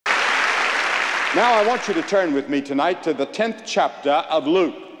Now I want you to turn with me tonight to the 10th chapter of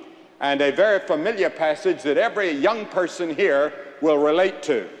Luke, and a very familiar passage that every young person here will relate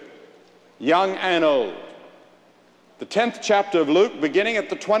to, young and old. The 10th chapter of Luke, beginning at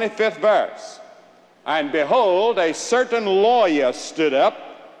the 25th verse. And behold, a certain lawyer stood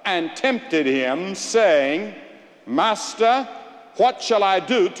up and tempted him, saying, Master, what shall I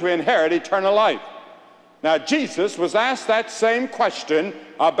do to inherit eternal life? Now, Jesus was asked that same question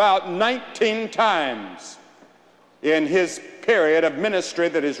about 19 times in his period of ministry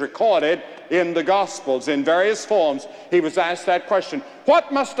that is recorded in the Gospels in various forms. He was asked that question,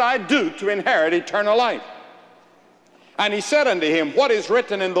 what must I do to inherit eternal life? And he said unto him, what is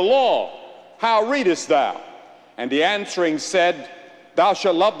written in the law? How readest thou? And he answering said, Thou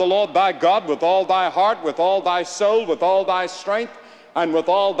shalt love the Lord thy God with all thy heart, with all thy soul, with all thy strength, and with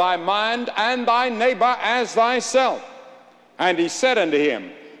all thy mind, and thy neighbor as thyself. And he said unto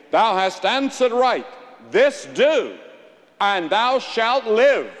him, Thou hast answered right, this do, and thou shalt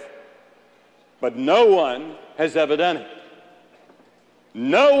live. But no one has ever done it.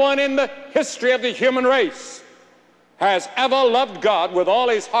 No one in the history of the human race has ever loved God with all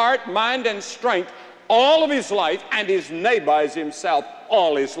his heart, mind, and strength all of his life, and his neighbor as himself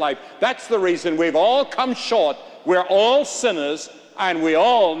all his life. That's the reason we've all come short. We're all sinners, and we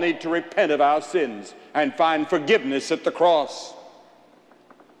all need to repent of our sins and find forgiveness at the cross.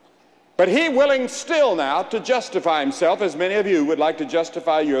 But he, willing still now to justify himself, as many of you would like to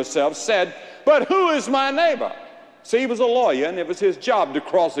justify yourselves, said, But who is my neighbor? See, he was a lawyer, and it was his job to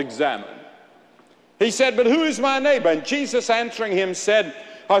cross-examine. He said, But who is my neighbor? And Jesus answering him said,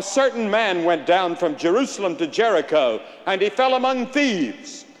 A certain man went down from Jerusalem to Jericho, and he fell among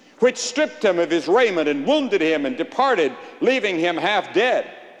thieves, which stripped him of his raiment and wounded him and departed, leaving him half dead.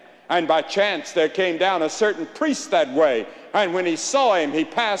 And by chance there came down a certain priest that way, and when he saw him, he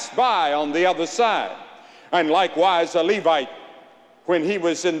passed by on the other side. And likewise a Levite, when he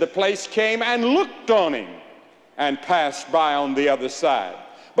was in the place, came and looked on him and passed by on the other side.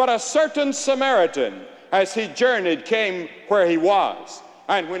 But a certain Samaritan, as he journeyed, came where he was.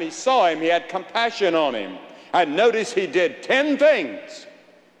 And when he saw him, he had compassion on him. And notice he did 10 things.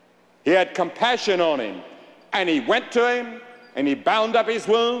 He had compassion on him. And he went to him, and he bound up his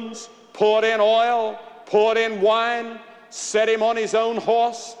wounds, poured in oil, poured in wine, set him on his own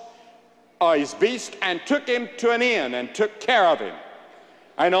horse, or his beast, and took him to an inn, and took care of him.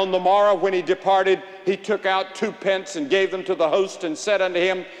 And on the morrow when he departed, he took out 2 pence and gave them to the host, and said unto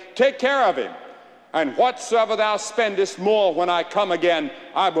him, Take care of him, and whatsoever thou spendest more when I come again,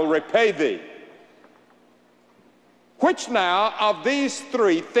 I will repay thee. Which now of these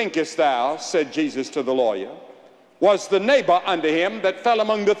 3 thinkest thou, said Jesus to the lawyer, was the neighbor unto him that fell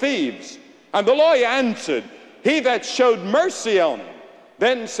among the thieves? And the lawyer answered, He that showed mercy on him.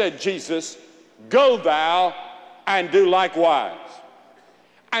 Then said Jesus, Go thou and do likewise.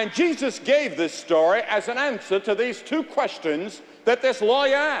 And Jesus gave this story as an answer to these 2 questions that this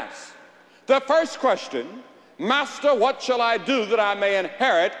lawyer asked. The first question, Master, what shall I do that I may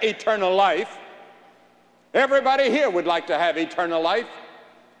inherit eternal life? Everybody here would like to have eternal life.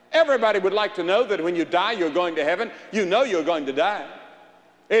 Everybody would like to know that when you die, you're going to heaven. You know you're going to die.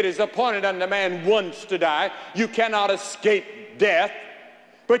 It is appointed unto man once to die. You cannot escape death,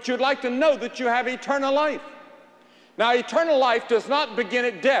 but you'd like to know that you have eternal life. Now, eternal life does not begin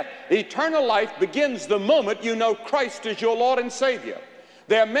at death. Eternal life begins the moment you know Christ is your Lord and Savior.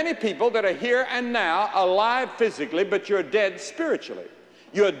 There are many people that are here and now alive physically, but you're dead spiritually.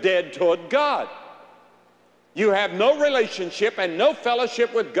 You're dead toward God. You have no relationship and no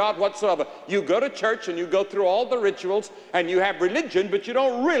fellowship with God whatsoever. You go to church and you go through all the rituals and you have religion, but you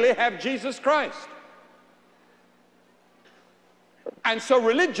don't really have Jesus Christ. And so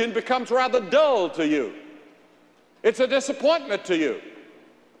religion becomes rather dull to you. It's a disappointment to you.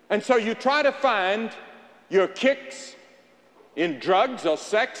 And so you try to find your kicks in drugs or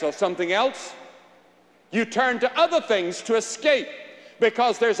sex or something else. You turn to other things to escape,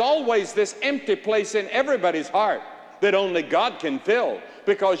 because there's always this empty place in everybody's heart that only God can fill,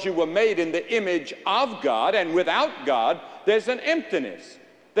 because you were made in the image of God, and without God, there's an emptiness.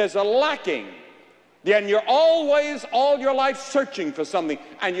 There's a lacking. And you're always, all your life, searching for something,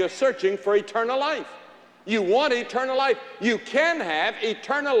 and you're searching for eternal life. You want eternal life. You can have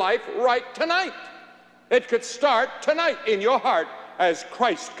eternal life right tonight. It could start tonight in your heart as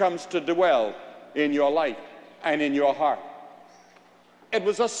Christ comes to dwell in your life and in your heart. It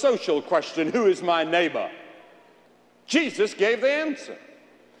was a social question. Who is my neighbor? Jesus gave the answer.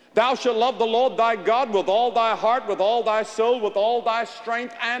 Thou shalt love the Lord thy God with all thy heart, with all thy soul, with all thy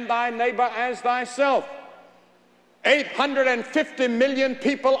strength, and thy neighbor as thyself. 850 million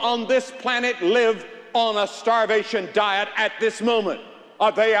people on this planet live on a starvation diet at this moment.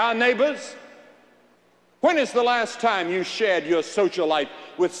 Are they our neighbors? When is the last time you shared your social life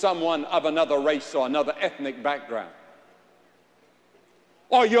with someone of another race or another ethnic background?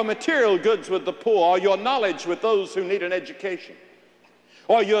 Or your material goods with the poor, or your knowledge with those who need an education,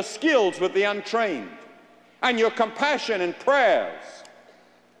 or your skills with the untrained, and your compassion and prayers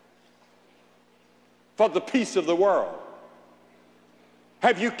for the peace of the world?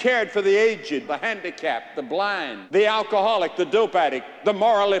 Have you cared for the aged, the handicapped, the blind, the alcoholic, the dope addict, the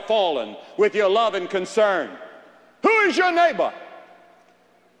morally fallen with your love and concern? Who is your neighbor?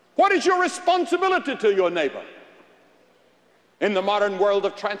 What is your responsibility to your neighbor? In the modern world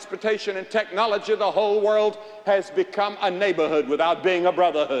of transportation and technology, the whole world has become a neighborhood without being a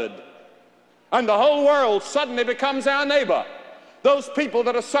brotherhood. And the whole world suddenly becomes our neighbor. Those people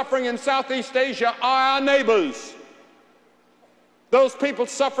that are suffering in Southeast Asia are our neighbors. Those people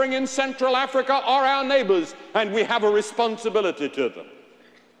suffering in Central Africa are our neighbors, and we have a responsibility to them.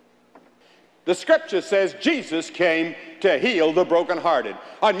 The scripture says Jesus came to heal the brokenhearted.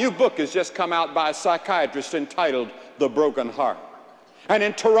 A new book has just come out by a psychiatrist entitled The Broken Heart. And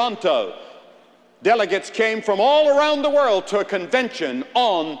in Toronto, delegates came from all around the world to a convention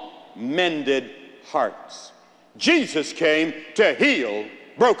on mended hearts. Jesus came to heal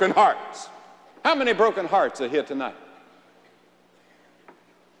broken hearts. How many broken hearts are here tonight?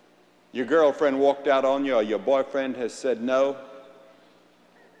 Your girlfriend walked out on you, or your boyfriend has said no,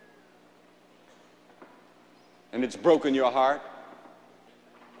 and it's broken your heart.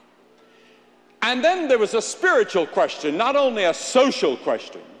 And then there was a spiritual question, not only a social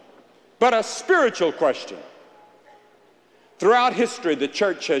question, but a spiritual question. Throughout history, the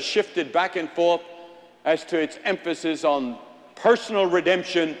church has shifted back and forth as to its emphasis on personal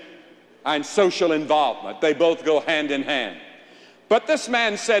redemption and social involvement. They both go hand in hand. But this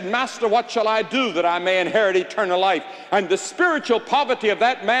man said, "Master, what shall I do that I may inherit eternal life?" And the spiritual poverty of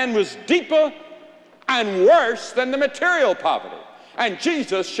that man was deeper and worse than the material poverty. And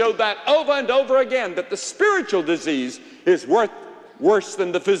Jesus showed that over and over again, that the spiritual disease is worse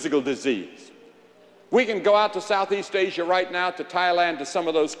than the physical disease. We can go out to Southeast Asia right now, to Thailand, to some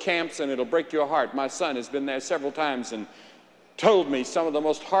of those camps, and it'll break your heart. My son has been there several times and told me some of the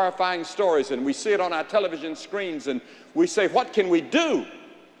most horrifying stories, and we see it on our television screens, and we say, what can we do?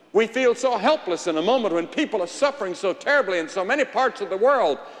 We feel so helpless in a moment when people are suffering so terribly in so many parts of the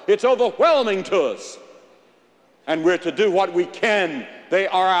world. It's overwhelming to us. And we're to do what we can. They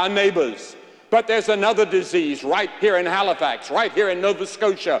are our neighbors. But there's another disease right here in Halifax, right here in Nova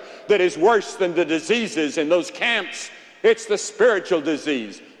Scotia, that is worse than the diseases in those camps. It's the spiritual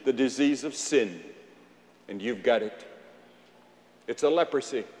disease, the disease of sin. And you've got it. It's a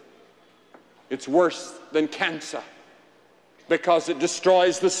leprosy. It's worse than cancer because it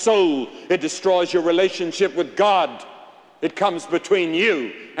destroys the soul. It destroys your relationship with God. It comes between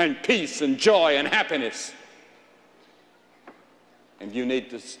you and peace and joy and happiness. And you need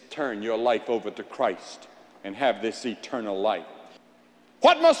to turn your life over to Christ and have this eternal life.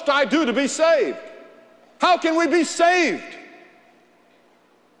 What must I do to be saved? How can we be saved?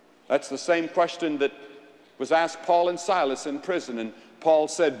 That's the same question that was asked Paul and Silas in prison, and Paul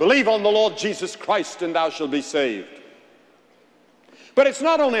said, "Believe on the Lord Jesus Christ and thou shalt be saved." But it's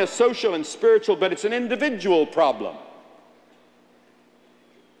not only a social and spiritual, but it's an individual problem.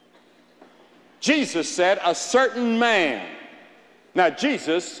 Jesus said, "A certain man." Now,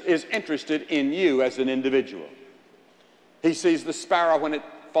 Jesus is interested in you as an individual. He sees the sparrow when it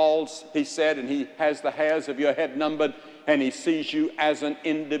falls, he said, and he has the hairs of your head numbered, and he sees you as an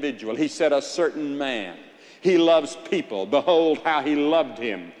individual. He said, "A certain man." He loves people. Behold how he loved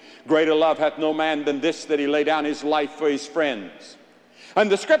him. Greater love hath no man than this, that he lay down his life for his friends. And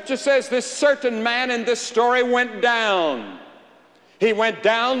the scripture says this certain man in this story went down. He went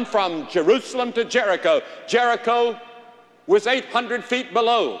down from Jerusalem to Jericho. Jericho was 800 feet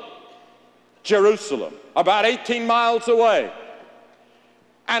below Jerusalem, about 18 miles away.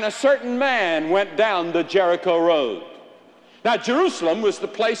 And a certain man went down the Jericho road. Now, Jerusalem was the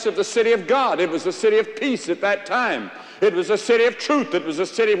place of the city of God. It was a city of peace at that time. It was a city of truth. It was a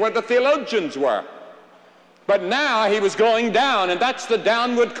city where the theologians were. But now he was going down, and that's the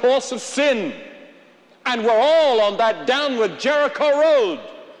downward course of sin. And we're all on that downward Jericho road,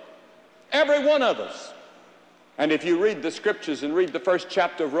 every one of us. And if you read the scriptures and read the first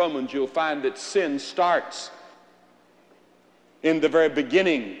chapter of Romans, you'll find that sin starts in the very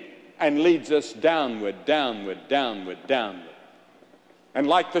beginning and leads us downward, downward, downward, downward. And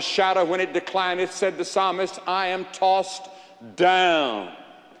like the shadow when it declineth, said the psalmist, I am tossed down.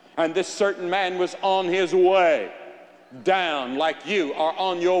 And this certain man was on his way. down like you are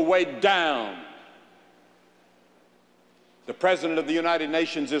on your way down. The President of the United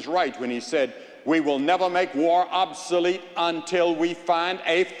Nations is right when he said, we will never make war obsolete until we find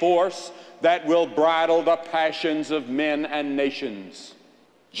a force that will bridle the passions of men and nations.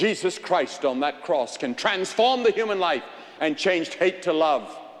 Jesus Christ on that cross can transform the human life and change hate to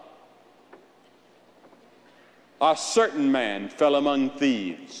love. A certain man fell among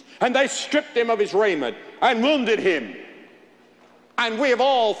thieves, and they stripped him of his raiment and wounded him. And we have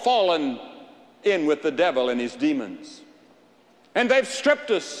all fallen in with the devil and his demons. And they've stripped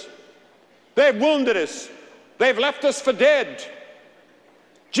us. They've wounded us. They've left us for dead.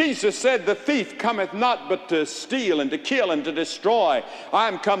 Jesus said, the thief cometh not but to steal and to kill and to destroy. I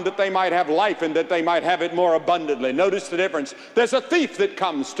am come that they might have life and that they might have it more abundantly. Notice the difference. There's a thief that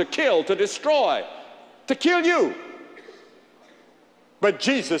comes to kill, to destroy, to kill you. But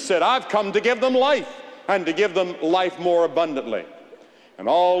Jesus said, I've come to give them life and to give them life more abundantly. And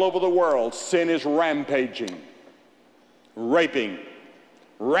all over the world, sin is rampaging, raping,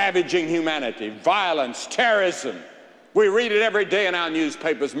 ravaging humanity, violence, terrorism. We read it every day in our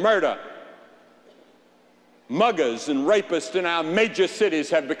newspapers. Murder. Muggers and rapists in our major cities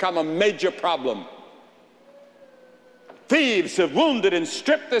have become a major problem. Thieves have wounded and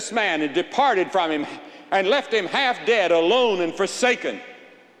stripped this man and departed from him and left him half dead, alone and forsaken.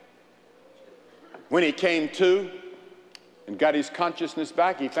 When he came to and got his consciousness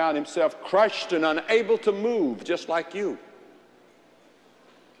back, he found himself crushed and unable to move, just like you.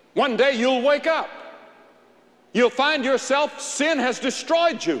 One day you'll wake up. You'll find yourself, sin has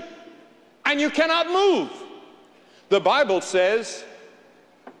destroyed you, and you cannot move. The Bible says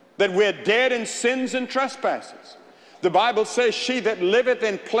that we're dead in sins and trespasses. The Bible says, she that liveth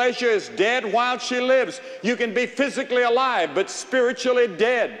in pleasure is dead while she lives. You can be physically alive, but spiritually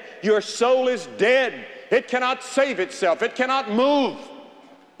dead. Your soul is dead. It cannot save itself. It cannot move.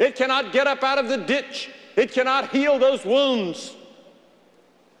 It cannot get up out of the ditch. It cannot heal those wounds.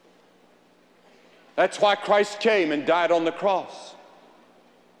 That's why Christ came and died on the cross.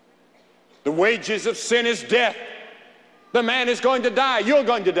 The wages of sin is death. The man is going to die. You're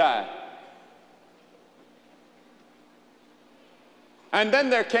going to die. And then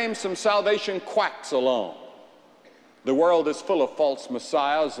there came some salvation quacks along. The world is full of false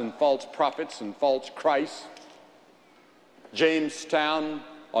messiahs and false prophets and false Christs. Jonestown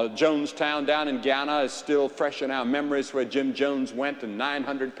down in Guyana is still fresh in our memories, where Jim Jones went and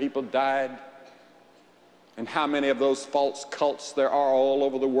 900 people died. And how many of those false cults there are all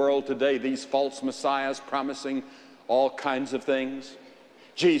over the world today, these false messiahs promising all kinds of things.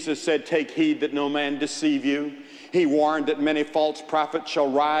 Jesus said, take heed that no man deceive you. He warned that many false prophets shall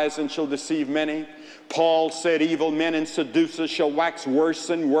rise and shall deceive many. Paul said, evil men and seducers shall wax worse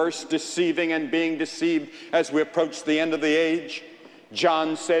and worse, deceiving and being deceived as we approach the end of the age.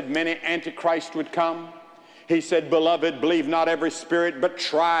 John said many antichrists would come. He said, beloved, believe not every spirit, but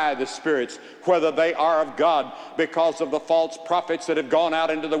try the spirits, whether they are of God, because of the false prophets that have gone out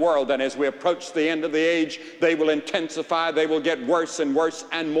into the world. And as we approach the end of the age, they will intensify, they will get worse and worse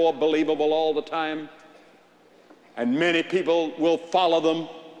and more believable all the time. And many people will follow them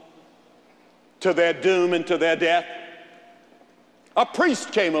to their doom and to their death. A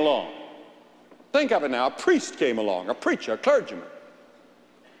priest came along. Think of it now, a priest came along, a preacher, a clergyman.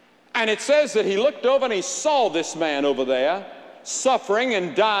 And it says that he looked over and he saw this man over there suffering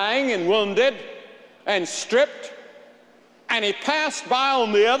and dying and wounded and stripped, and he passed by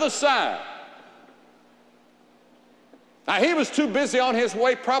on the other side. Now, he was too busy on his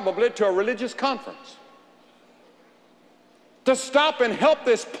way probably to a religious conference to stop and help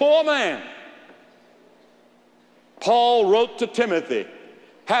this poor man. Paul wrote to Timothy,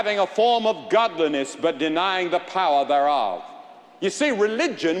 having a form of godliness but denying the power thereof. You see,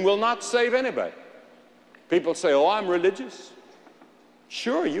 religion will not save anybody. People say, oh, I'm religious.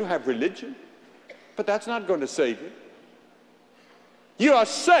 Sure, you have religion, but that's not going to save you. You are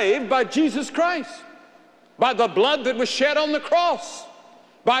saved by Jesus Christ, by the blood that was shed on the cross,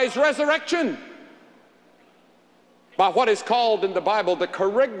 by his resurrection, by what is called in the Bible the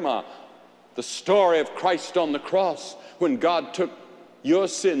kerygma, the story of Christ on the cross, when God took your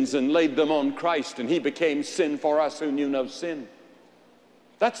sins and laid them on Christ, and he became sin for us who knew no sin.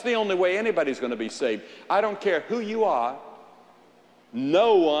 That's the only way anybody's going to be saved. I don't care who you are.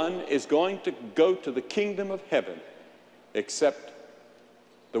 No one is going to go to the kingdom of heaven except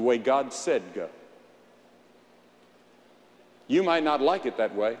the way God said go. You might not like it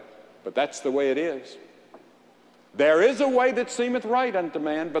that way, but that's the way it is. There is a way that seemeth right unto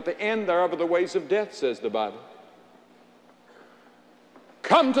man, but the end thereof are the ways of death, says the Bible.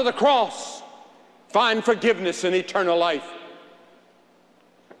 Come to the cross. find forgiveness and eternal life.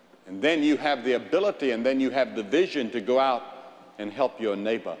 And then you have the ability and then you have the vision to go out and help your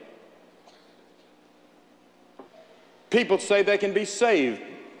neighbor. People say they can be saved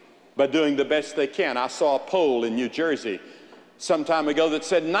by doing the best they can. I saw a poll in New Jersey some time ago that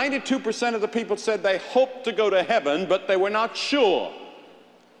said 92% of the people said they hoped to go to heaven, but they were not sure.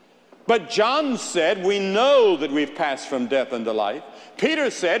 But John said, we know that we've passed from death unto life.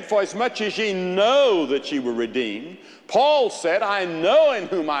 Peter said, for as much as ye know that ye were redeemed. Paul said, I know in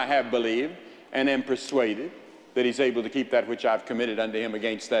whom I have believed and am persuaded that he's able to keep that which I've committed unto him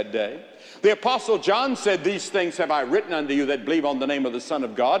against that day. The apostle John said, these things have I written unto you that believe on the name of the Son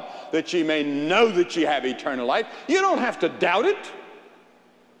of God, that ye may know that ye have eternal life. You don't have to doubt it.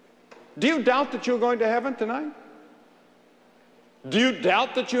 Do you doubt that you're going to heaven tonight? Do you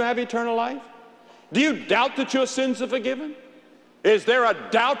doubt that you have eternal life? Do you doubt that your sins are forgiven? Is there a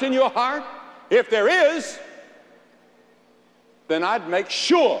doubt in your heart? If there is, then I'd make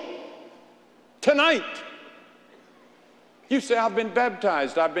sure tonight. You say, I've been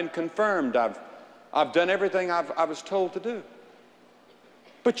baptized, I've been confirmed, I've done everything I was told to do.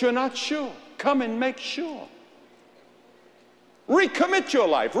 But you're not sure. Come and make sure. Recommit your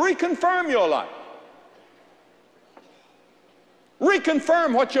life, reconfirm your life.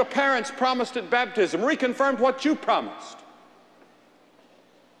 Reconfirm what your parents promised at baptism. Reconfirm what you promised.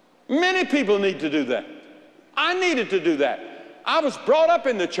 Many people need to do that. I needed to do that. I was brought up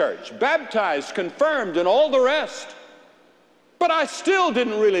in the church, baptized, confirmed, and all the rest. But I still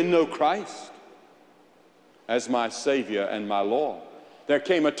didn't really know Christ as my Savior and my Lord. There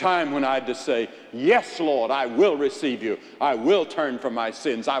came a time when I had to say, yes, Lord, I will receive you. I will turn from my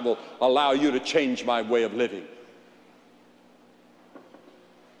sins. I will allow you to change my way of living.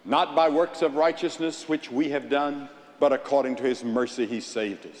 Not by works of righteousness which we have done, but according to his mercy he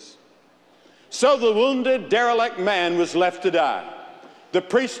saved us. So the wounded, derelict man was left to die. The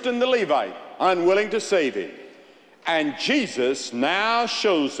priest and the Levite unwilling to save him. And Jesus now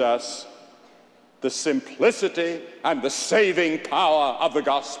shows us the simplicity and the saving power of the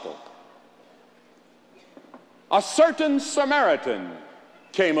gospel. A certain Samaritan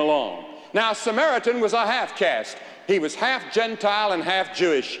came along. Now, Samaritan was a half-caste. He was half Gentile and half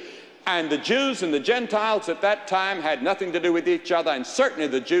Jewish. And the Jews and the Gentiles at that time had nothing to do with each other, and certainly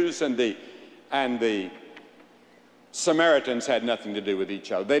the Jews and the Samaritans had nothing to do with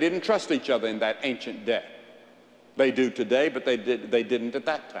each other. They didn't trust each other in that ancient day. They do today, but they didn't at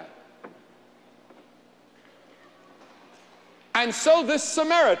that time. And so this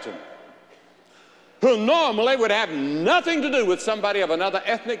Samaritan, who normally would have nothing to do with somebody of another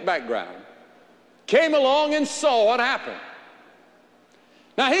ethnic background, came along and saw what happened.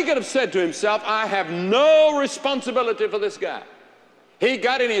 Now, he could have said to himself, I have no responsibility for this guy. He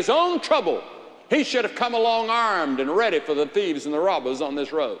got in his own trouble. He should have come along armed and ready for the thieves and the robbers on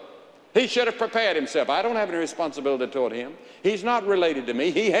this road. He should have prepared himself. I don't have any responsibility toward him. He's not related to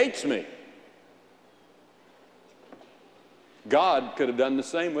me. He hates me. God could have done the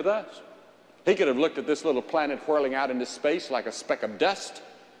same with us. He could have looked at this little planet whirling out into space like a speck of dust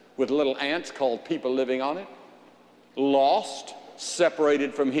with little ants called people living on it, lost,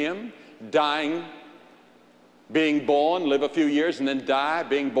 separated from him, dying, being born, live a few years and then die,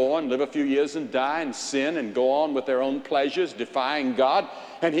 being born, live a few years and die, and sin and go on with their own pleasures, defying God.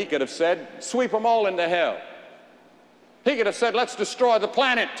 And he could have said, sweep them all into hell. He could have said, let's destroy the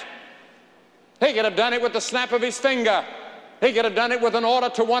planet. He could have done it with the snap of his finger. He could have done it with an order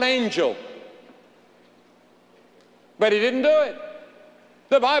to one angel. But he didn't do it.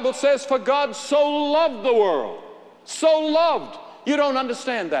 The Bible says, for God so loved the world, so loved. You don't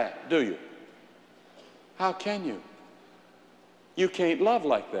understand that, do you? How can you? You can't love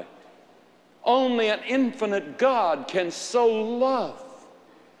like that. Only an infinite God can so love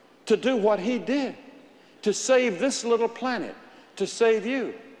to do what he did, to save this little planet, to save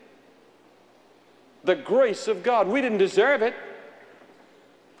you. The grace of God. We didn't deserve it.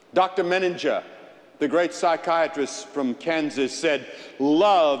 Dr. Menninger, the great psychiatrist from Kansas, said,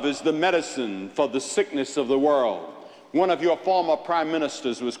 love is the medicine for the sickness of the world. One of your former prime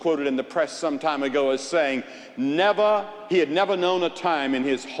ministers was quoted in the press some time ago as saying, he had never known a time in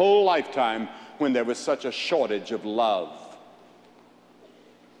his whole lifetime when there was such a shortage of love.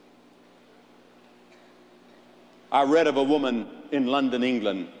 I read of a woman in London,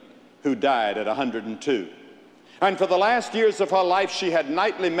 England, who died at 102. And for the last years of her life, she had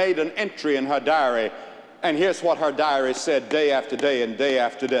nightly made an entry in her diary. And here's what her diary said day after day and day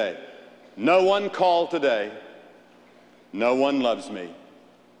after day. No one called today. No one loves me.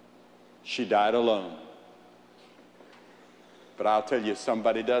 She died alone. But I'll tell you,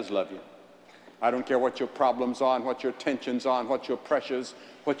 somebody does love you. I don't care what your problems are and what your tensions are and what your pressures,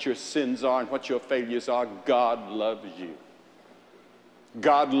 what your sins are and what your failures are. God loves you.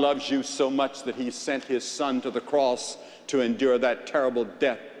 God loves you so much that he sent his son to the cross to endure that terrible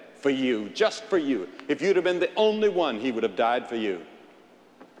death for you, just for you. If you'd have been the only one, he would have died for you.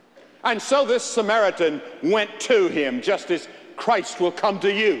 And so this Samaritan went to him, just as Christ will come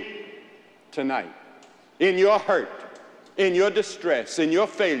to you tonight. In your hurt, in your distress, in your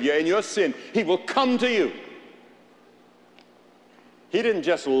failure, in your sin, he will come to you. He didn't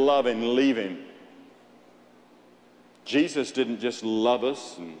just love and leave him. Jesus didn't just love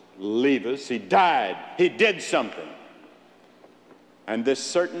us and leave us. He died. He did something. And this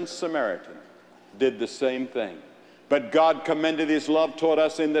certain Samaritan did the same thing. But God commended his love toward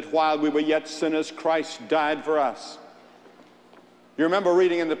us in that while we were yet sinners, Christ died for us. You remember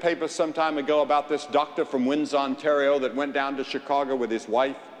reading in the paper some time ago about this doctor from Windsor, Ontario that went down to Chicago with his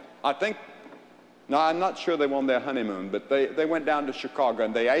wife? No, I'm not sure they were on their honeymoon, but they went down to Chicago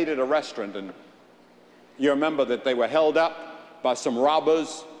and they ate at a restaurant, and you remember that they were held up by some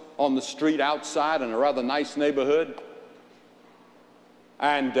robbers on the street outside in a rather nice neighborhood.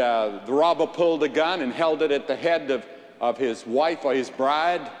 And the robber pulled a gun and held it at the head of his wife or his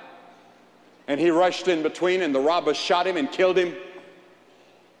bride. And he rushed in between, and the robber shot him and killed him.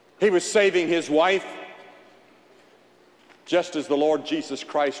 He was saving his wife, just as the Lord Jesus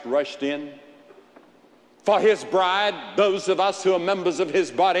Christ rushed in. For his bride, those of us who are members of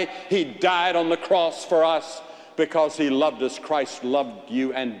his body, he died on the cross for us because he loved us. Christ loved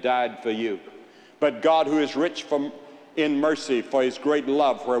you and died for you. But God, who is rich in mercy for his great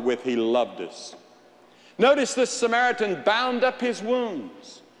love wherewith he loved us. Notice this Samaritan bound up his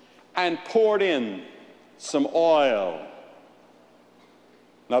wounds and poured in some oil.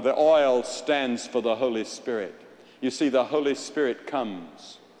 Now the oil stands for the Holy Spirit. You see, the Holy Spirit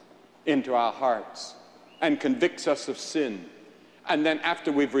comes into our hearts and convicts us of sin. And then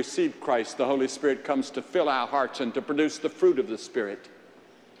after we've received Christ, the Holy Spirit comes to fill our hearts and to produce the fruit of the Spirit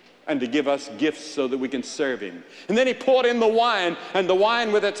and to give us gifts so that we can serve him. And then he poured in the wine, and the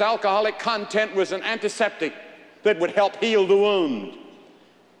wine with its alcoholic content was an antiseptic that would help heal the wound.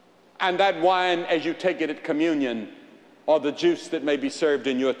 And that wine, as you take it at communion, or the juice that may be served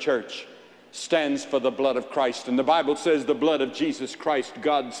in your church, stands for the blood of Christ. And the Bible says the blood of Jesus Christ,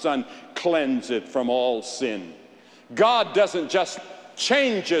 God's Son, cleanseth from all sin. God doesn't just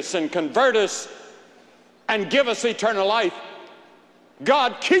change us and convert us and give us eternal life.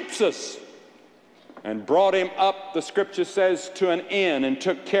 God keeps us and brought him up, the scripture says, to an inn and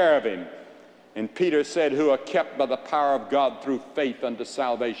took care of him. And Peter said, who are kept by the power of God through faith unto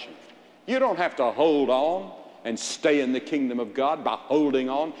salvation. You don't have to hold on and stay in the kingdom of God by holding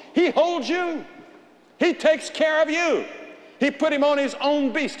on. He holds you. He takes care of you. He put him on his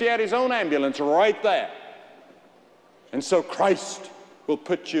own beast. He had his own ambulance right there. And so Christ will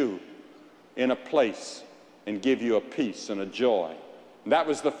put you in a place and give you a peace and a joy. And that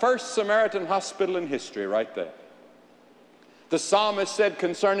was the first Samaritan hospital in history right there. The psalmist said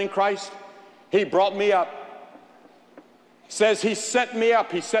concerning Christ, he brought me up. Says he set me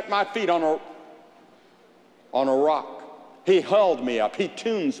up. He set my feet on a rock. He held me up. He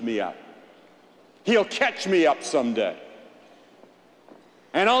tunes me up. He'll catch me up someday.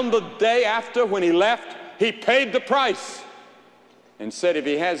 And on the day after, when he left, he paid the price and said, if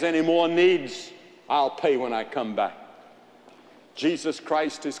he has any more needs, I'll pay when I come back. Jesus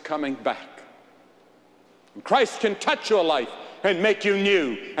Christ is coming back. And Christ can touch your life and make you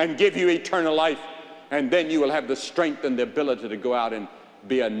new and give you eternal life. And then you will have the strength and the ability to go out and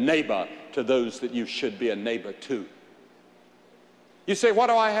be a neighbor to those that you should be a neighbor to. You say, what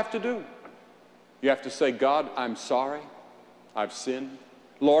do I have to do? You have to say, God, I'm sorry. I've sinned.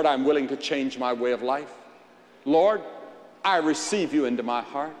 Lord, I'm willing to change my way of life. Lord, I receive you into my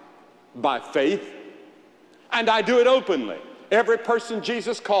heart by faith, and I do it openly. Every person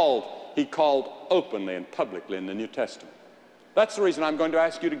Jesus called, he called openly and publicly in the New Testament. That's the reason I'm going to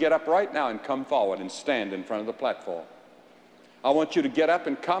ask you to get up right now and come forward and stand in front of the platform. I want you to get up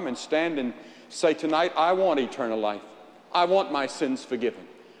and come and stand and say, tonight, I want eternal life. I want my sins forgiven.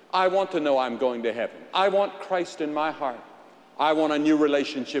 I want to know I'm going to heaven. I want Christ in my heart. I want a new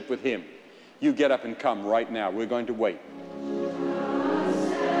relationship with him. You get up and come right now. We're going to wait.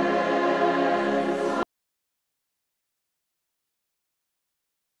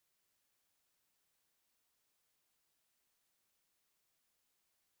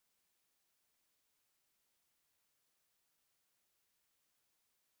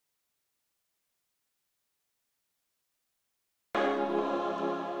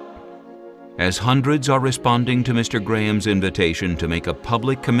 As hundreds are responding to Mr. Graham's invitation to make a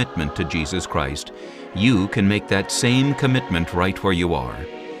public commitment to Jesus Christ, you can make that same commitment right where you are.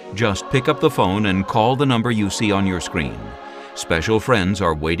 Just pick up the phone and call the number you see on your screen. Special friends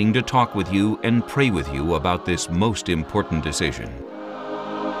are waiting to talk with you and pray with you about this most important decision.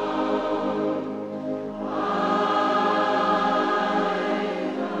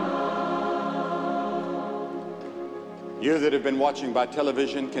 You that have been watching by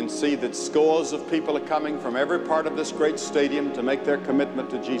television can see that scores of people are coming from every part of this great stadium to make their commitment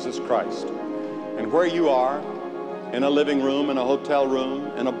to Jesus Christ. And where you are, in a living room, in a hotel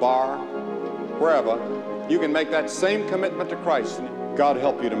room, in a bar, wherever, you can make that same commitment to Christ. And God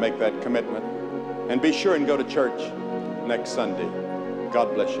help you to make that commitment. And be sure and go to church next Sunday.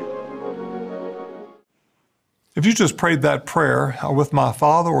 God bless you. If you just prayed that prayer with my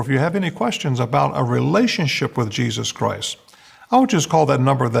Father, or if you have any questions about a relationship with Jesus Christ, I would just call that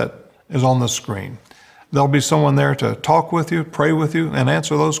number that is on the screen. There'll be someone there to talk with you, pray with you, and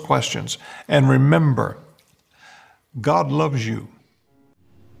answer those questions. And remember, God loves you.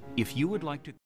 If you would like to